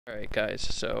Alright guys,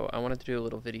 so I wanted to do a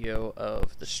little video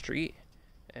of the street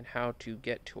and how to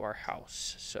get to our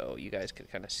house so you guys can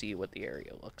kind of see what the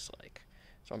area looks like.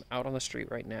 So I'm out on the street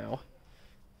right now.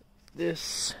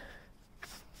 This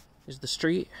is the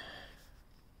street,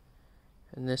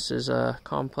 and this is a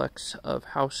complex of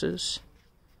houses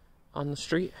on the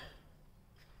street.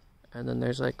 And then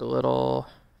there's like a little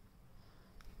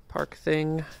park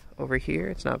thing over here.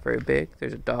 It's not very big.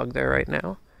 There's a dog there right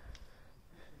now.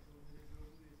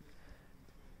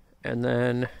 And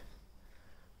then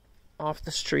off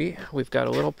the street, we've got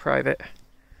a little private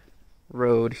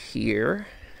road here.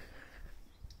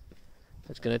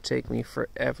 It's going to take me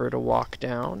forever to walk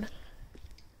down.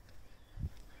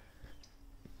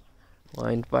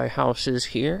 Lined by houses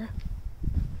here.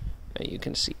 And you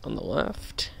can see on the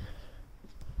left.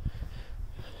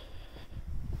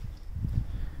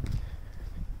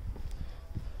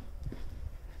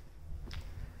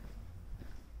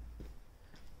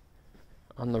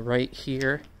 On the right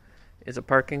here is a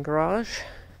parking garage,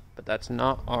 but that's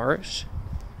not ours.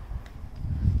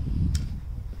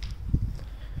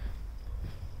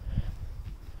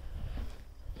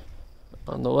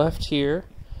 On the left here,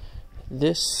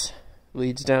 this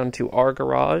leads down to our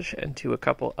garage and to a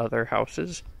couple other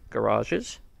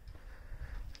garages.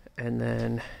 And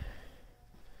then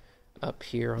up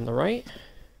here on the right,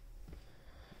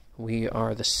 we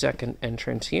are the second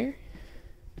entrance here.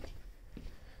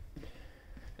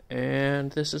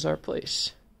 And this is our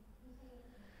place.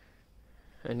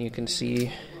 And you can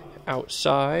see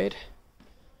outside,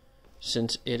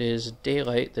 since it is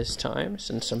daylight this time,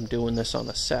 since I'm doing this on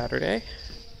a Saturday,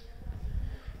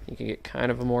 you can get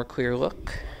kind of a more clear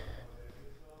look.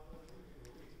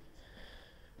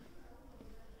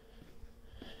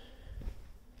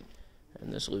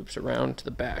 And this loops around to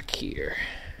the back here.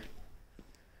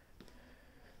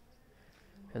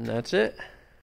 And that's it.